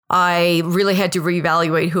I really had to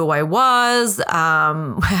reevaluate who I was,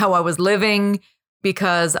 how I was living,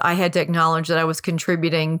 because I had to acknowledge that I was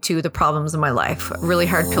contributing to the problems in my life. Really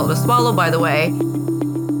hard pill to swallow, by the way.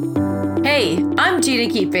 Hey, I'm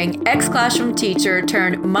Gina Keeping, ex-classroom teacher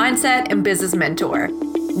turned mindset and business mentor.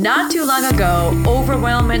 Not too long ago,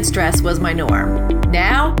 overwhelm and stress was my norm.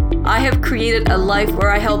 Now, I have created a life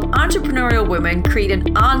where I help entrepreneurial women create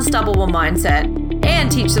an unstoppable mindset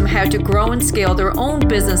and teach them how to grow and scale their own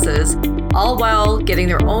businesses, all while getting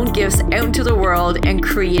their own gifts out into the world and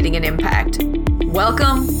creating an impact.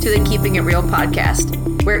 Welcome to the Keeping It Real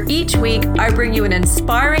podcast, where each week I bring you an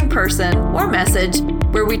inspiring person or message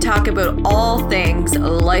where we talk about all things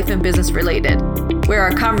life and business related, where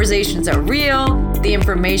our conversations are real, the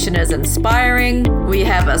information is inspiring, we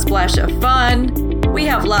have a splash of fun, we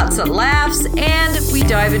have lots of laughs, and we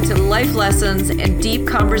dive into life lessons and deep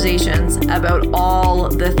conversations about all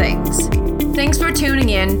the things. Thanks for tuning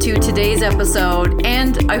in to today's episode,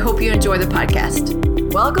 and I hope you enjoy the podcast.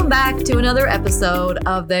 Welcome back to another episode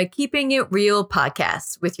of the Keeping It Real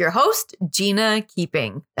podcast with your host, Gina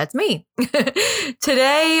Keeping. That's me.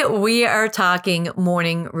 Today, we are talking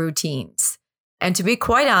morning routines. And to be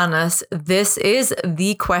quite honest, this is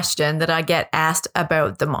the question that I get asked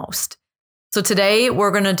about the most. So today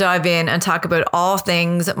we're going to dive in and talk about all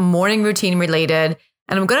things morning routine related.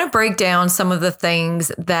 And I'm going to break down some of the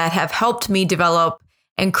things that have helped me develop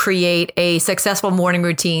and create a successful morning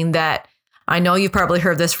routine that I know you've probably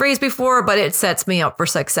heard this phrase before, but it sets me up for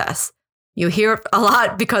success. You hear it a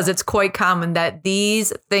lot because it's quite common that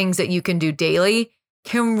these things that you can do daily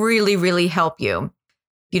can really, really help you.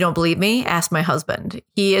 If you don't believe me, ask my husband.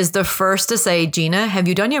 He is the first to say, Gina, have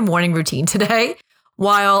you done your morning routine today?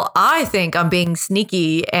 While I think I'm being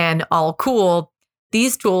sneaky and all cool,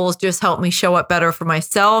 these tools just help me show up better for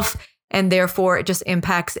myself, and therefore it just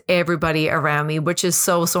impacts everybody around me, which is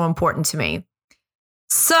so, so important to me.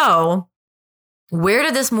 So where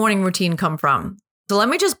did this morning routine come from? So let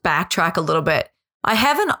me just backtrack a little bit. I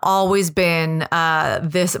haven't always been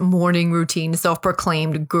this morning routine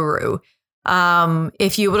self-proclaimed guru.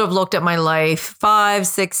 If you would have looked at my life 5,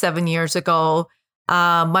 6, 7 years ago,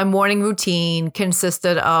 my morning routine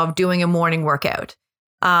consisted of doing a morning workout,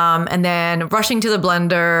 and then rushing to the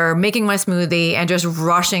blender, making my smoothie, and just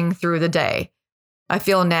rushing through the day. I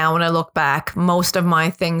feel now when I look back, most of my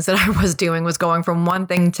things that I was doing was going from one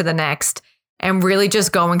thing to the next and really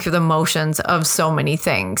just going through the motions of so many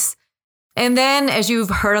things. And then, as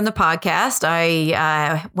you've heard on the podcast,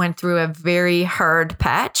 I went through a very hard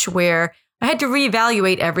patch where I had to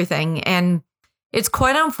reevaluate everything. And it's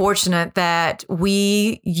quite unfortunate that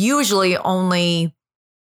we usually only,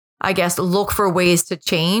 look for ways to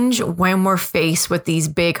change when we're faced with these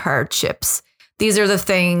big hardships. These are the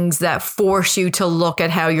things that force you to look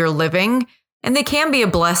at how you're living. And they can be a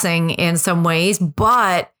blessing in some ways,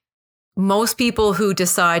 but most people who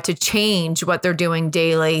decide to change what they're doing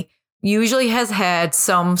daily usually has had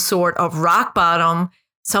some sort of rock bottom,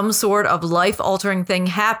 some sort of life-altering thing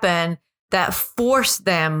happen that forced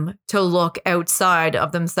them to look outside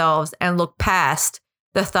of themselves and look past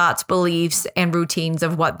the thoughts, beliefs, and routines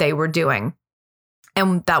of what they were doing.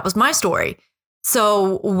 And that was my story.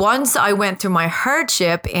 So once I went through my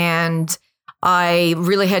hardship and I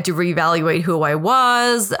really had to reevaluate who I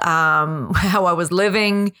was, how I was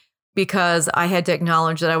living, because I had to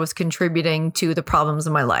acknowledge that I was contributing to the problems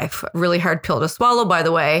in my life. A really hard pill to swallow, by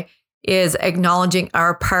the way, is acknowledging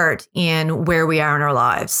our part in where we are in our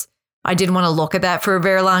lives. I didn't want to look at that for a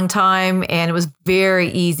very long time, and it was very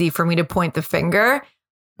easy for me to point the finger.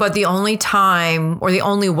 But the only time, or the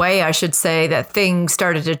only way I should say, that things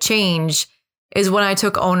started to change is when I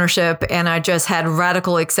took ownership and I just had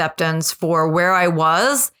radical acceptance for where I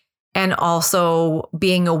was, and also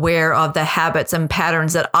being aware of the habits and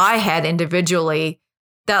patterns that I had individually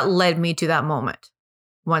that led me to that moment.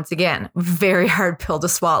 Once again, very hard pill to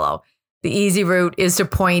swallow. The easy route is to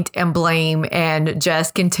point and blame and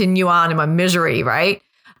just continue on in my misery, right?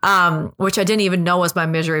 Which I didn't even know was my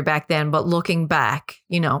misery back then, but looking back,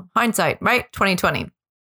 hindsight, right? 2020.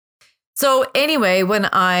 So anyway, when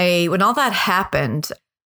all that happened,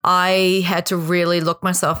 I had to really look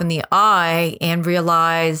myself in the eye and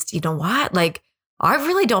realized, you know what? I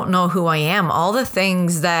really don't know who I am. All the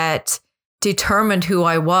things that determined who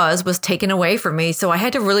I was taken away from me. So I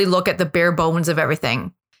had to really look at the bare bones of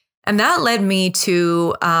everything. And that led me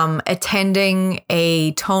to attending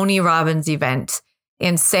a Tony Robbins event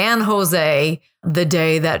in San Jose the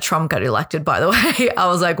day that Trump got elected, by the way. I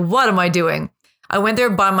was like, what am I doing? I went there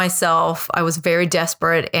by myself. I was very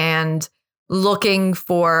desperate and looking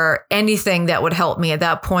for anything that would help me. At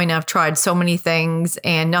that point, I've tried so many things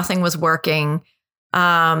and nothing was working.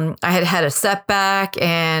 I had had a setback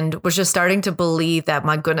and was just starting to believe that,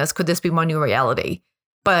 my goodness, could this be my new reality?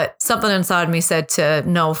 But something inside me said to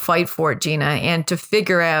no, fight for it, Gina, and to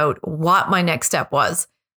figure out what my next step was.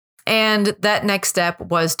 And that next step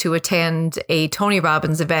was to attend a Tony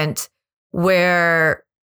Robbins event where,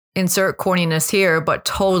 insert corniness here, but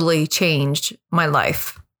totally changed my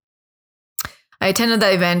life. I attended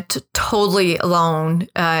that event totally alone,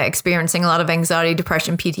 experiencing a lot of anxiety,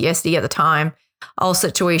 depression, PTSD at the time, all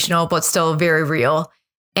situational, but still very real.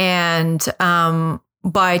 And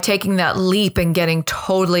by taking that leap and getting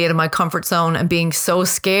totally out of my comfort zone and being so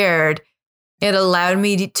scared, it allowed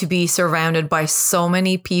me to be surrounded by so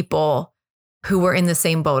many people who were in the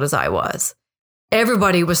same boat as I was.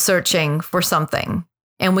 Everybody was searching for something,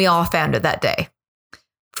 and we all found it that day.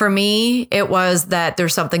 For me, it was that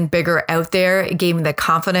there's something bigger out there. It gave me the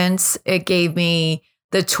confidence. It gave me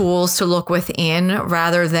the tools to look within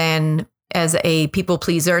rather than as a people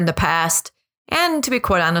pleaser in the past. And to be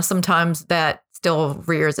quite honest, sometimes that still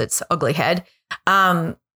rears its ugly head.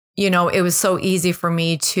 It was so easy for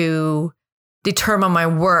me to determine my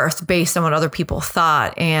worth based on what other people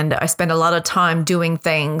thought. And I spent a lot of time doing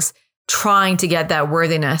things, trying to get that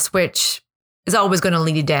worthiness, which is always going to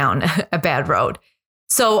lead you down a bad road.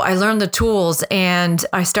 So I learned the tools and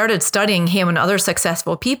I started studying him and other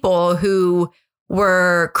successful people who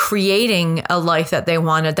were creating a life that they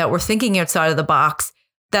wanted, that were thinking outside of the box,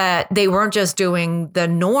 that they weren't just doing the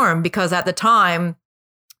norm, because at the time,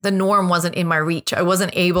 the norm wasn't in my reach. I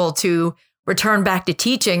wasn't able to return back to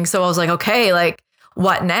teaching. So I was like, okay, like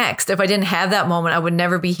what next? If I didn't have that moment, I would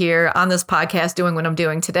never be here on this podcast doing what I'm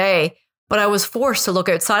doing today. But I was forced to look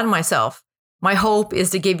outside of myself. My hope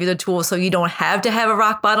is to give you the tools so you don't have to have a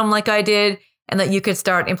rock bottom like I did, and that you could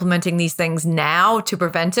start implementing these things now to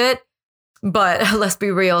prevent it. But let's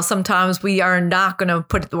be real. Sometimes we are not going to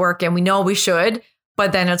put the work in. We know we should,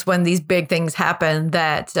 but then it's when these big things happen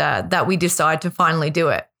that we decide to finally do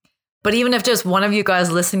it. But even if just one of you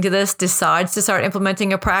guys listening to this decides to start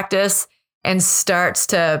implementing a practice and starts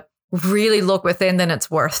to really look within, then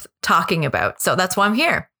it's worth talking about. So that's why I'm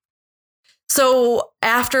here. So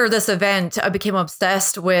after this event, I became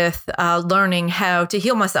obsessed with learning how to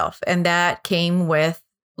heal myself. And that came with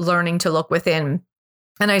learning to look within.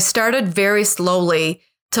 And I started very slowly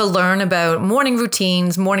to learn about morning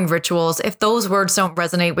routines, morning rituals. If those words don't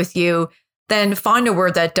resonate with you, then find a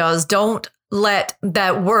word that does. Don't let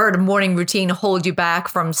that word morning routine hold you back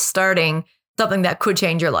from starting something that could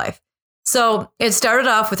change your life. So it started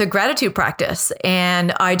off with a gratitude practice.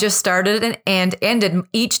 And I just started and ended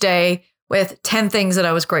each day with 10 things that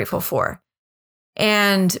I was grateful for.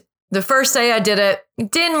 And the first day I did it,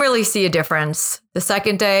 didn't really see a difference. The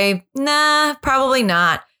second day, nah, probably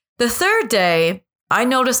not. The third day, I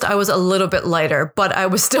noticed I was a little bit lighter, but I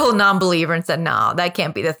was still a non-believer and said, no, that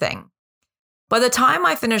can't be the thing. By the time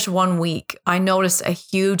I finished 1 week, I noticed a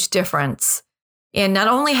huge difference in not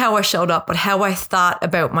only how I showed up, but how I thought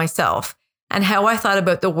about myself and how I thought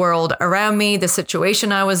about the world around me, the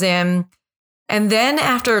situation I was in. And then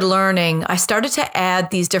after learning, I started to add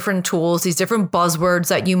these different tools, these different buzzwords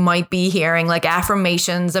that you might be hearing, like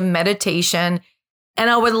affirmations and meditation. And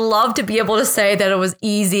I would love to be able to say that it was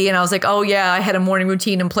easy. And I was like, oh yeah, I had a morning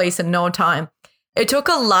routine in place in no time. It took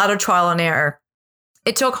a lot of trial and error.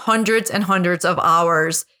 It took hundreds and hundreds of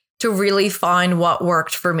hours to really find what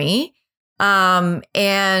worked for me.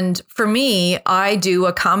 And for me, I do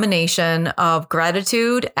a combination of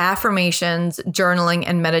gratitude, affirmations, journaling,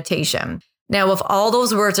 and meditation. Now, if all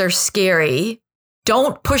those words are scary,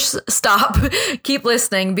 don't push stop, keep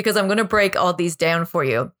listening, because I'm going to break all these down for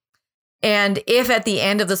you. And if at the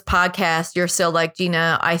end of this podcast, you're still like,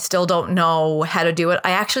 Gina, I still don't know how to do it,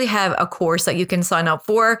 I actually have a course that you can sign up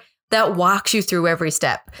for that walks you through every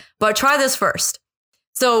step. But try this first.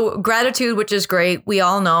 So gratitude, which is great. We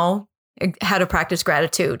all know how to practice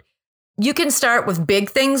gratitude. You can start with big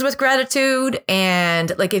things with gratitude.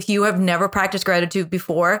 And like if you have never practiced gratitude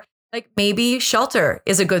before, like maybe shelter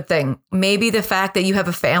is a good thing. Maybe the fact that you have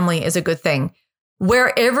a family is a good thing.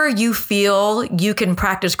 Wherever you feel you can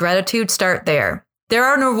practice gratitude, start there. There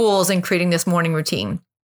are no rules in creating this morning routine.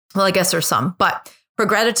 Well, I guess there's some, but for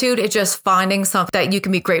gratitude, it's just finding something that you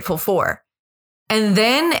can be grateful for. And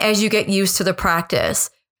then as you get used to the practice,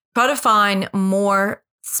 try to find more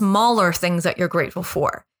smaller things that you're grateful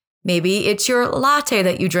for. Maybe it's your latte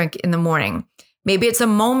that you drink in the morning. Maybe it's a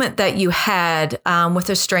moment that you had with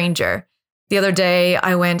a stranger. The other day,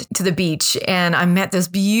 I went to the beach and I met this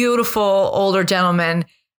beautiful older gentleman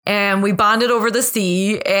and we bonded over the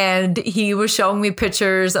sea, and he was showing me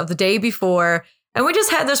pictures of the day before, and we just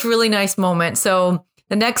had this really nice moment. So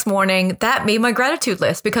the next morning, that made my gratitude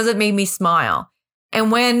list because it made me smile.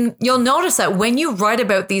 And when you'll notice that when you write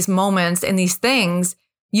about these moments and these things,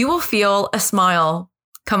 you will feel a smile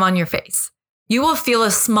come on your face. You will feel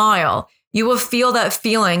a smile. You will feel that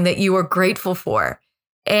feeling that you were grateful for.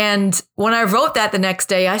 And when I wrote that the next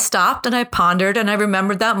day, I stopped and I pondered and I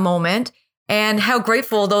remembered that moment and how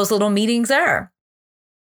grateful those little meetings are.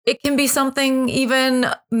 It can be something, even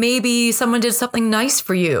maybe someone did something nice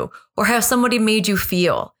for you or how somebody made you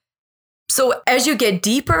feel. So as you get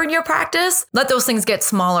deeper in your practice, let those things get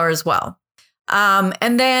smaller as well.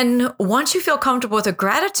 And then once you feel comfortable with a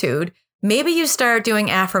gratitude, maybe you start doing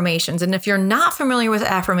affirmations. And if you're not familiar with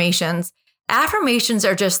affirmations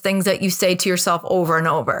are just things that you say to yourself over and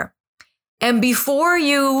over. And before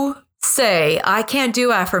you say, I can't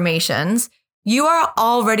do affirmations, you are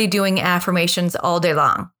already doing affirmations all day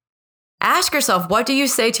long. Ask yourself, what do you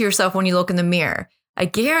say to yourself when you look in the mirror? I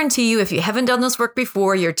guarantee you, if you haven't done this work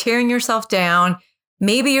before, you're tearing yourself down.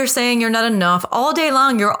 Maybe you're saying you're not enough. All day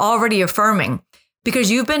long, you're already affirming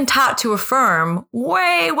because you've been taught to affirm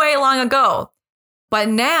way, way long ago. But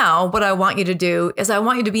now what I want you to do is I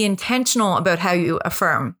want you to be intentional about how you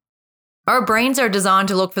affirm. Our brains are designed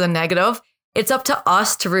to look for the negative. It's up to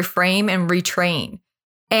us to reframe and retrain.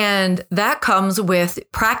 And that comes with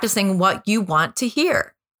practicing what you want to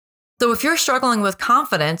hear. So if you're struggling with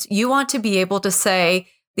confidence, you want to be able to say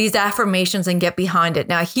these affirmations and get behind it.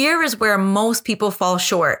 Now, here is where most people fall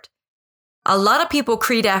short. A lot of people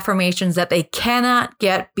create affirmations that they cannot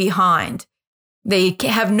get behind. They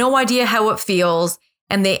have no idea how it feels,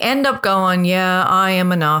 and they end up going, yeah, I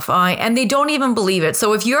am enough. And they don't even believe it.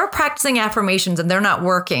 So if you're practicing affirmations and they're not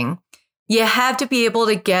working, you have to be able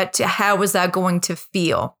to get to how is that going to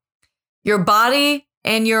feel. Your body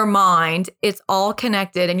and your mind, it's all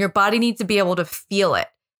connected, and your body needs to be able to feel it.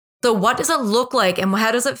 So what does it look like, and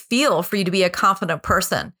how does it feel for you to be a confident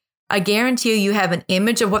person? I guarantee you have an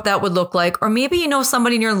image of what that would look like, or maybe you know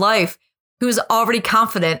somebody in your life who's already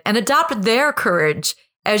confident and adopt their courage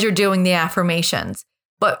as you're doing the affirmations.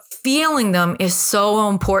 But feeling them is so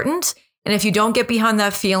important. And if you don't get behind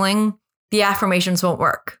that feeling, the affirmations won't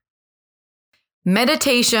work.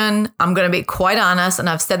 Meditation, I'm going to be quite honest, and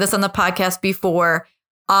I've said this on the podcast before,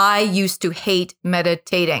 I used to hate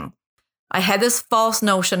meditating. I had this false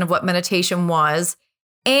notion of what meditation was,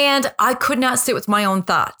 and I could not sit with my own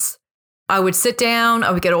thoughts. I would sit down,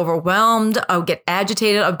 I would get overwhelmed, I would get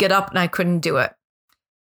agitated, I would get up, and I couldn't do it.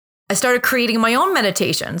 I started creating my own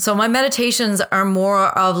meditation. So my meditations are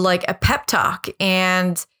more of like a pep talk,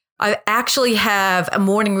 and I actually have a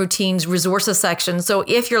morning routines resources section. So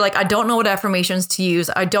if you're like, I don't know what affirmations to use,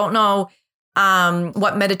 I don't know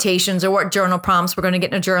what meditations or what journal prompts, we're going to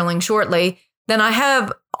get into journaling shortly, then I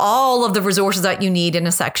have all of the resources that you need in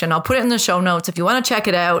a section. I'll put it in the show notes if you want to check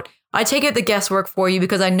it out. I take it the guesswork for you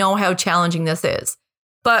because I know how challenging this is.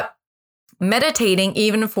 But meditating,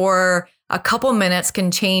 even for a couple minutes,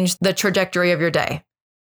 can change the trajectory of your day.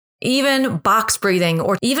 Even box breathing,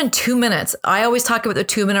 or even 2 minutes. I always talk about the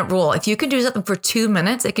 2-minute rule. If you can do something for 2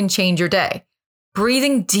 minutes, it can change your day.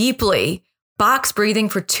 Breathing deeply, box breathing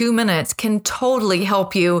for 2 minutes can totally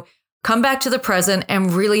help you come back to the present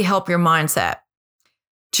and really help your mindset.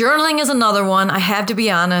 Journaling is another one. I have to be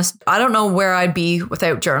honest. I don't know where I'd be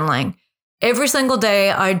without journaling. Every single day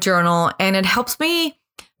I journal, and it helps me,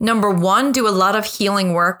 number one, do a lot of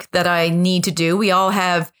healing work that I need to do. We all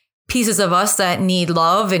have pieces of us that need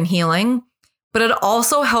love and healing, but it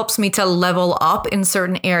also helps me to level up in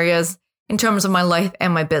certain areas in terms of my life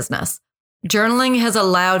and my business. Journaling has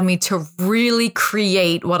allowed me to really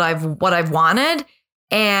create what I've wanted,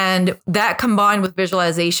 and that combined with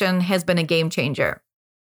visualization has been a game changer.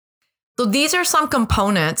 So these are some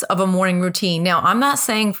components of a morning routine. Now, I'm not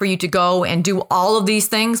saying for you to go and do all of these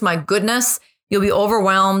things. My goodness, you'll be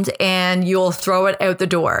overwhelmed and you'll throw it out the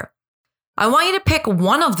door. I want you to pick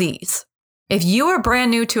one of these. If you are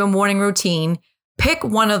brand new to a morning routine, pick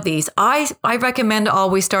one of these. I recommend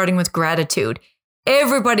always starting with gratitude.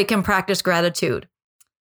 Everybody can practice gratitude.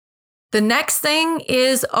 The next thing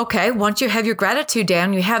is, okay, once you have your gratitude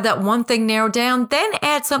down, you have that one thing narrowed down, then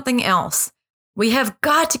add something else. We have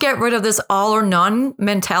got to get rid of this all or none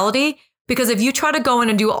mentality, because if you try to go in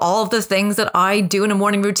and do all of the things that I do in a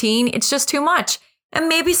morning routine, it's just too much. And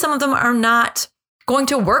maybe some of them are not going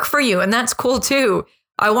to work for you, and that's cool too.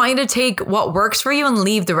 I want you to take what works for you and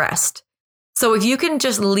leave the rest. So if you can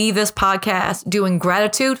just leave this podcast doing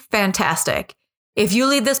gratitude, fantastic. If you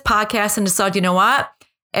leave this podcast and decide, you know what?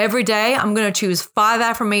 Every day I'm going to choose 5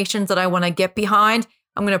 affirmations that I want to get behind.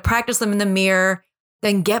 I'm going to practice them in the mirror.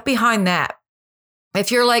 Then get behind that. If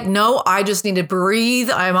you're like, no, I just need to breathe.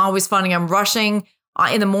 I'm always finding I'm rushing.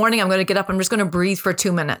 In the morning, I'm going to get up. I'm just going to breathe for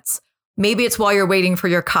 2 minutes. Maybe it's while you're waiting for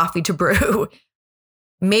your coffee to brew.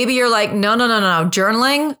 Maybe you're like, no,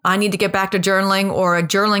 journaling. I need to get back to journaling, or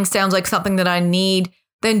journaling sounds like something that I need.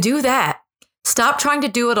 Then do that. Stop trying to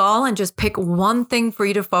do it all and just pick one thing for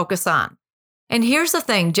you to focus on. And here's the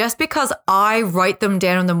thing, just because I write them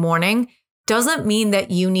down in the morning doesn't mean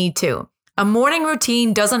that you need to. A morning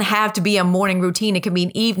routine doesn't have to be a morning routine. It can be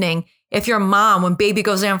an evening. If you're a mom, when baby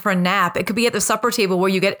goes down for a nap, it could be at the supper table where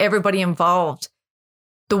you get everybody involved.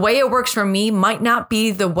 The way it works for me might not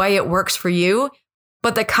be the way it works for you,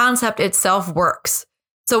 but the concept itself works.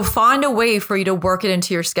 So find a way for you to work it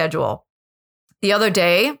into your schedule. The other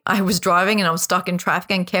day, I was driving and I was stuck in traffic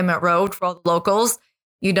in Kemet Road for all the locals.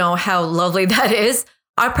 You know how lovely that is.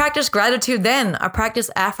 I practiced gratitude then. I practiced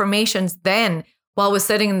affirmations then while I was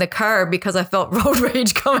sitting in the car because I felt road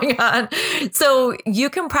rage going on. So you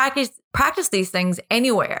can practice these things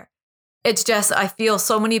anywhere. It's just, I feel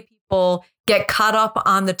so many people get caught up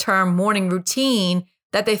on the term morning routine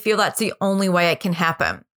that they feel that's the only way it can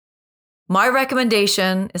happen. My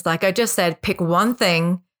recommendation is, like I just said, pick one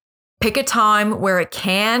thing, pick a time where it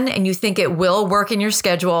can and you think it will work in your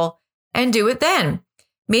schedule, and do it then.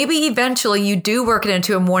 Maybe eventually you do work it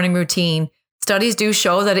into a morning routine. Studies do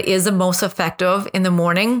show that it is the most effective in the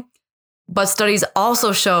morning, but studies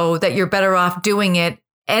also show that you're better off doing it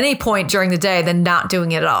any point during the day than not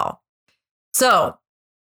doing it at all. So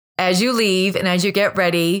as you leave and as you get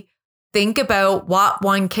ready, think about what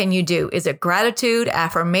one can you do. Is it gratitude,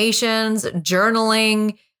 affirmations,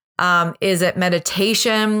 journaling? Is it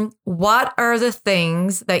meditation? What are the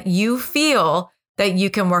things that you feel that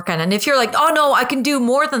you can work on? And if you're like, oh no, I can do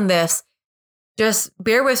more than this, just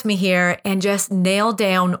bear with me here and just nail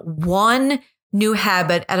down one new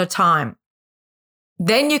habit at a time.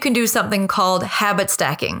 Then you can do something called habit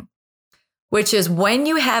stacking, which is when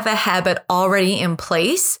you have a habit already in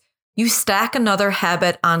place, you stack another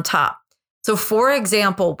habit on top. So for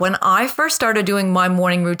example, when I first started doing my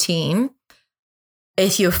morning routine,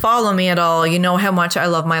 if you follow me at all, you know how much I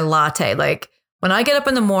love my latte. Like when I get up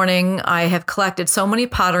in the morning, I have collected so many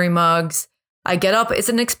pottery mugs. I get up, it's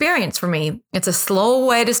an experience for me. It's a slow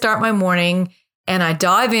way to start my morning and I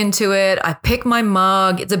dive into it. I pick my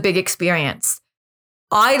mug. It's a big experience.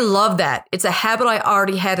 I love that. It's a habit I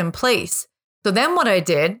already had in place. So then what I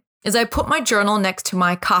did is I put my journal next to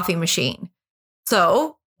my coffee machine.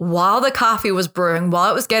 So while the coffee was brewing,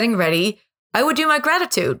 while it was getting ready, I would do my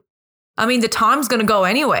gratitude. I mean, the time's going to go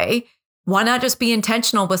anyway. Why not just be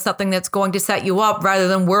intentional with something that's going to set you up rather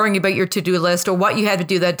than worrying about your to-do list or what you had to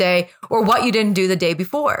do that day or what you didn't do the day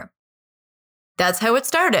before? That's how it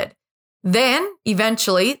started. Then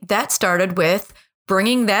eventually that started with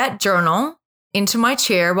bringing that journal into my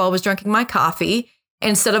chair while I was drinking my coffee.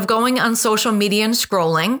 Instead of going on social media and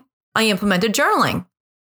scrolling, I implemented journaling.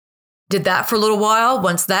 Did that for a little while.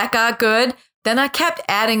 Once that got good, then I kept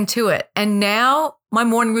adding to it. And now my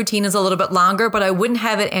morning routine is a little bit longer, but I wouldn't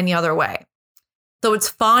have it any other way. So it's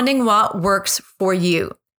finding what works for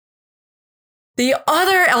you. The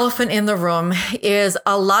other elephant in the room is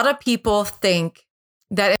a lot of people think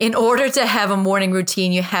that in order to have a morning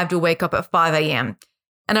routine, you have to wake up at 5 a.m.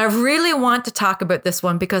 And I really want to talk about this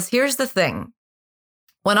one because here's the thing.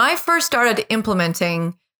 When I first started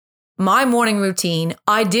implementing my morning routine,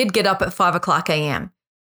 I did get up at 5 o'clock a.m.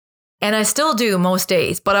 And I still do most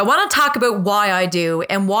days, but I want to talk about why I do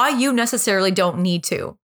and why you necessarily don't need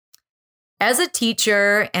to. As a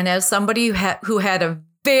teacher and as somebody who had a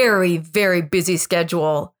very, very busy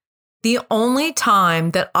schedule, the only time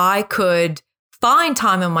that I could find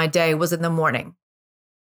time in my day was in the morning.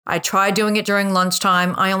 I tried doing it during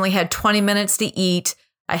lunchtime. I only had 20 minutes to eat.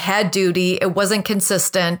 I had duty. It wasn't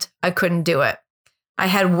consistent. I couldn't do it. I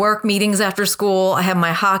had work meetings after school. I had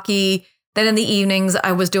my hockey. Then in the evenings,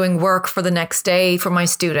 I was doing work for the next day for my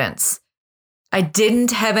students. I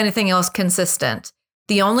didn't have anything else consistent.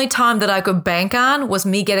 The only time that I could bank on was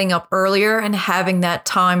me getting up earlier and having that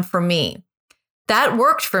time for me. That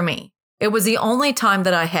worked for me. It was the only time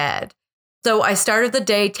that I had. So I started the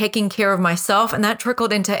day taking care of myself, and that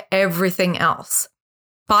trickled into everything else.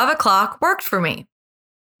 5 o'clock worked for me.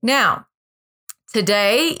 Now,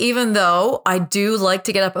 today, even though I do like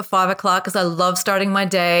to get up at 5 o'clock because I love starting my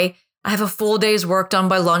day, I have a full day's work done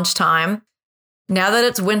by lunchtime. Now that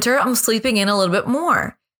it's winter, I'm sleeping in a little bit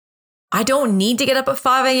more. I don't need to get up at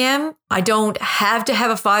 5 a.m. I don't have to have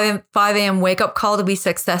a 5 a.m. wake up call to be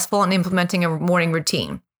successful in implementing a morning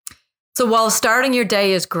routine. So while starting your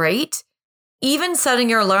day is great, even setting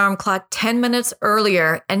your alarm clock 10 minutes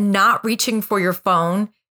earlier and not reaching for your phone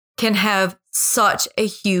can have such a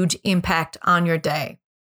huge impact on your day.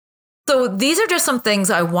 So these are just some things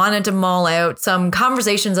I wanted to mull out, some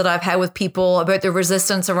conversations that I've had with people about the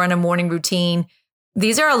resistance around a morning routine.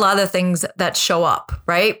 These are a lot of things that show up,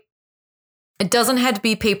 right? It doesn't have to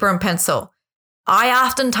be paper and pencil. I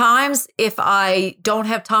oftentimes, if I don't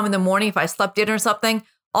have time in the morning, if I slept in or something,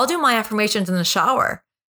 I'll do my affirmations in the shower.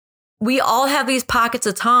 We all have these pockets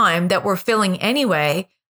of time that we're filling anyway.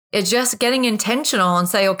 It's just getting intentional and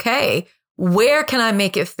say, okay, where can I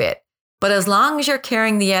make it fit? But as long as you're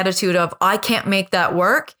carrying the attitude of, I can't make that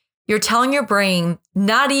work, you're telling your brain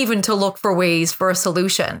not even to look for ways for a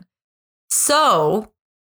solution. So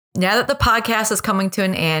now that the podcast is coming to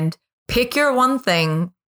an end, pick your one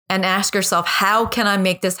thing and ask yourself, how can I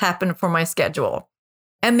make this happen for my schedule?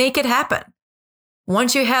 And make it happen.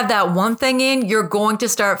 Once you have that one thing in, you're going to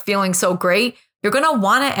start feeling so great. You're going to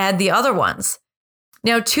want to add the other ones.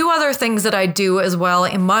 Now, 2 other things that I do as well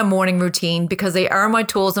in my morning routine, because they are my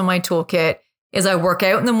tools in my toolkit, is I work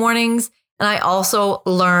out in the mornings and I also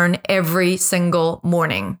learn every single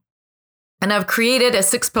morning. And I've created a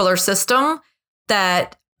 6-pillar system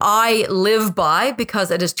that I live by because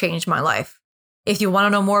it has changed my life. If you want to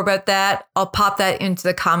know more about that, I'll pop that into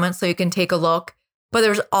the comments so you can take a look. But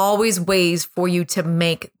there's always ways for you to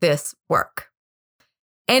make this work.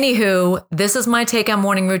 Anywho, this is my take on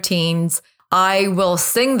morning routines. I will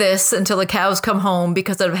sing this until the cows come home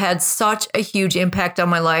because I've had such a huge impact on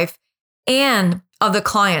my life and of the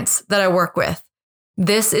clients that I work with.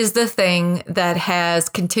 This is the thing that has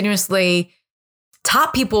continuously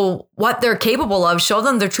taught people what they're capable of, show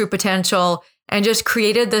them their true potential, and just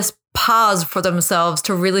created this pause for themselves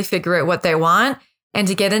to really figure out what they want and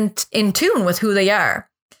to get in tune with who they are.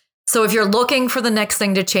 So if you're looking for the next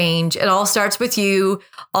thing to change, it all starts with you.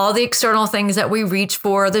 All the external things that we reach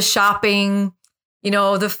for, the shopping,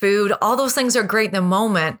 the food, all those things are great in the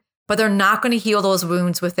moment, but they're not going to heal those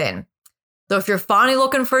wounds within. So if you're finally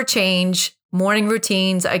looking for a change, morning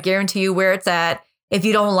routines, I guarantee you where it's at. If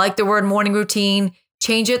you don't like the word morning routine,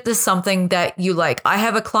 change it to something that you like. I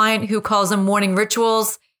have a client who calls them morning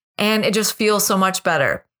rituals, and it just feels so much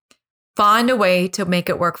better. Find a way to make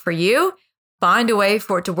it work for you. Find a way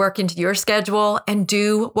for it to work into your schedule and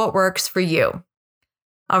do what works for you.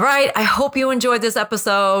 All right. I hope you enjoyed this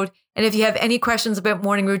episode. And if you have any questions about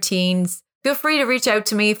morning routines, feel free to reach out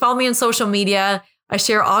to me. Follow me on social media. I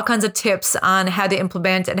share all kinds of tips on how to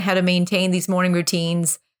implement and how to maintain these morning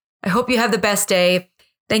routines. I hope you have the best day.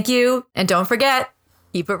 Thank you. And don't forget,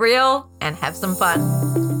 keep it real and have some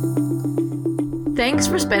fun. Thanks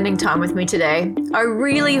for spending time with me today. I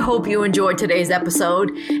really hope you enjoyed today's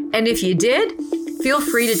episode. And if you did, feel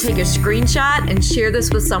free to take a screenshot and share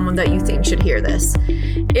this with someone that you think should hear this.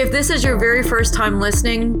 If this is your very first time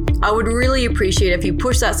listening, I would really appreciate if you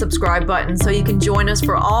push that subscribe button so you can join us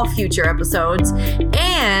for all future episodes.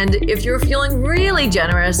 And if you're feeling really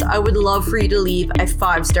generous, I would love for you to leave a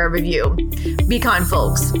 5-star review. Be kind,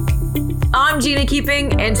 folks. I'm Gina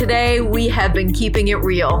Keeping, and today we have been keeping it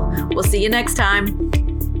real. We'll see you next time.